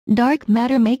Dark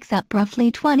matter makes up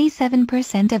roughly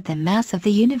 27% of the mass of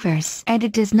the universe, and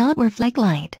it does not reflect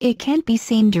light. It can't be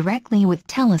seen directly with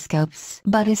telescopes,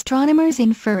 but astronomers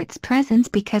infer its presence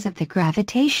because of the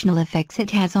gravitational effects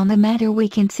it has on the matter we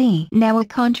can see. Now, a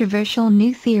controversial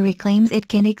new theory claims it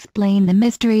can explain the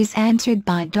mysteries answered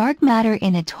by dark matter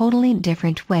in a totally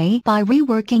different way by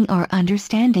reworking our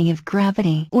understanding of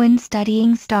gravity. When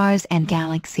studying stars and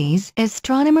galaxies,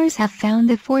 astronomers have found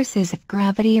the forces of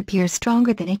gravity appear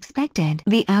stronger than expected.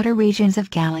 The outer regions of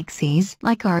galaxies,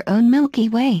 like our own Milky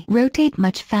Way, rotate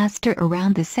much faster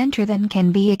around the center than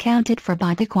can be accounted for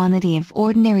by the quantity of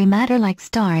ordinary matter like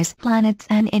stars, planets,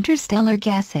 and interstellar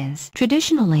gases.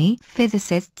 Traditionally,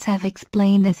 physicists have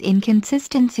explained this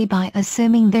inconsistency by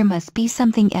assuming there must be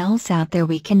something else out there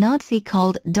we cannot see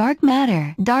called dark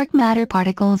matter. Dark matter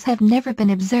particles have never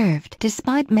been observed,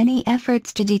 despite many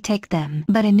efforts to detect them.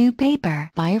 But a new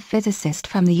paper by a physicist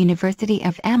from the University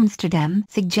of Amsterdam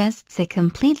suggests a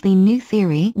completely new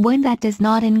theory, one that does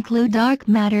not include dark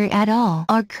matter at all.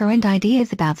 Our current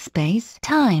ideas about space,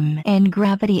 time, and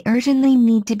gravity urgently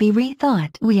need to be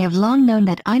rethought. We have long known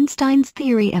that Einstein's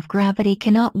theory of gravity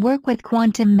cannot work with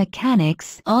quantum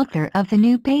mechanics. Author of the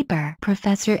new paper,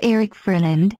 Professor Erik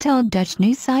Verlinde, told Dutch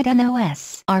news site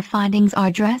NOS, "Our findings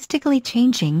are drastically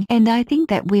changing, and I think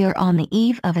that we are on the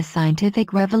eve of a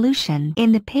scientific revolution."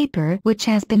 In the paper, which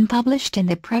has been published in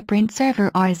the preprint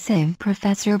server Arxiv,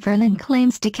 Professor Verlinde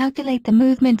claims to calculate the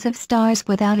movements of stars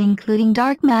without including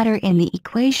dark matter in the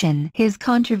equation. His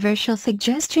controversial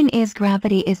suggestion is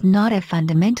gravity is not a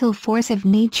fundamental force of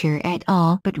nature at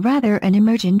all, but rather an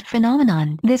emergent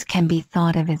phenomenon. This can be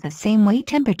thought of as the same way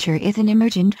temperature is an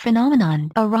emergent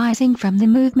phenomenon, arising from the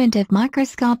movement of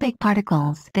microscopic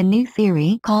particles. The new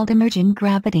theory, called emergent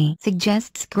gravity,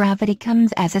 suggests gravity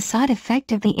comes as a side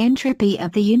effect of the entropy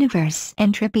of the universe.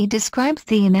 Entropy describes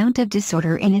the amount of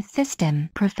disorder in a system.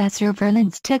 Professor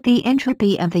Verlinde took the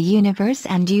entropy of the universe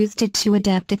and used it to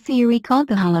adapt a theory called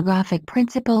the holographic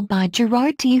principle by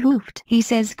Gerard T. Hooft. He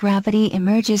says gravity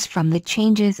emerges from the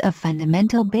changes of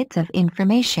fundamental bits of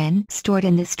information stored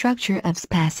in the structure of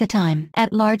space-time.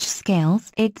 At large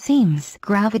scales, it seems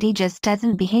gravity just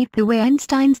doesn't behave the way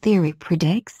Einstein's theory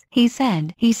predicts, he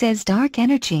said. He says dark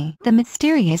energy, the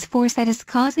mysterious force that is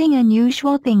causing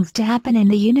unusual things to happen in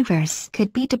the universe,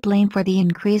 could be to blame for the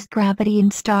increased gravity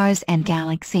in stars and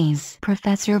galaxies.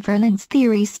 Professor Verlinde's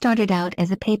theory started out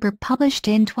as a paper published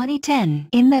in 2010.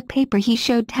 In that paper he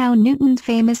showed how Newton's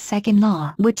famous second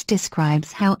law, which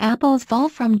describes how apples fall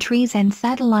from trees and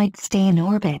satellites stay in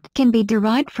orbit, can be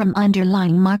derived from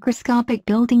underlying microscopic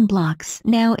building blocks.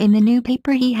 Now in the new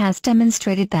paper he has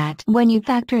demonstrated that when you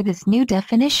factor this new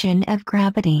definition of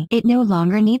gravity, it no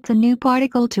longer needs a new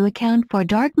particle to account for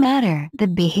dark matter. The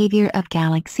behavior of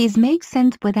galaxies makes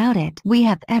sense without it. We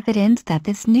have evidence that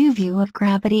this new view of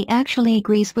gravity actually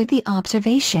agrees with the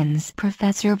observations,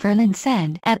 Professor Verlinde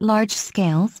said. At large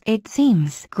scales, it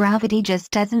seems gravity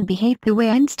just doesn't behave the way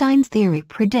Einstein's theory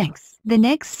predicts. The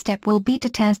next step will be to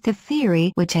test the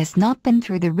theory, which has not been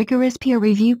through the rigorous peer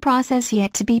review process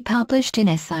yet to be published in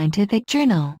a scientific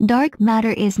journal. Dark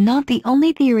matter is not the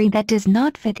only theory that does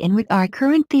not fit in with our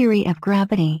current theory of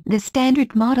gravity. The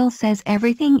Standard Model says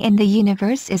everything in the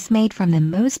universe is made from the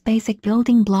most basic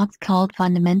building blocks called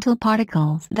fundamental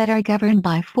particles that are governed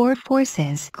by four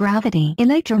forces: gravity,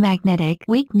 electromagnetic,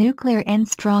 weak nuclear, and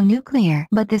strong nuclear.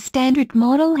 But the Standard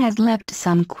Model has left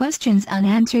some questions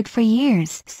unanswered for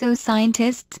years, so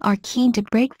scientists are keen to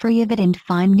break free of it and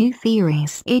find new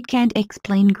theories. It can't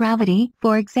explain gravity,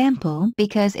 for example,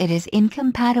 because it is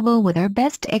incompatible with our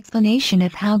best explanation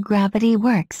of how gravity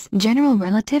works: general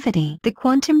relativity. The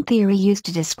quantum theory used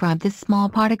to describe the small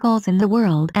particles in the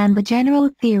world and the general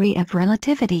theory of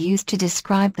relativity used to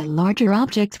describe the larger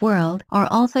objects world are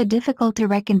also difficult to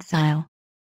reconcile.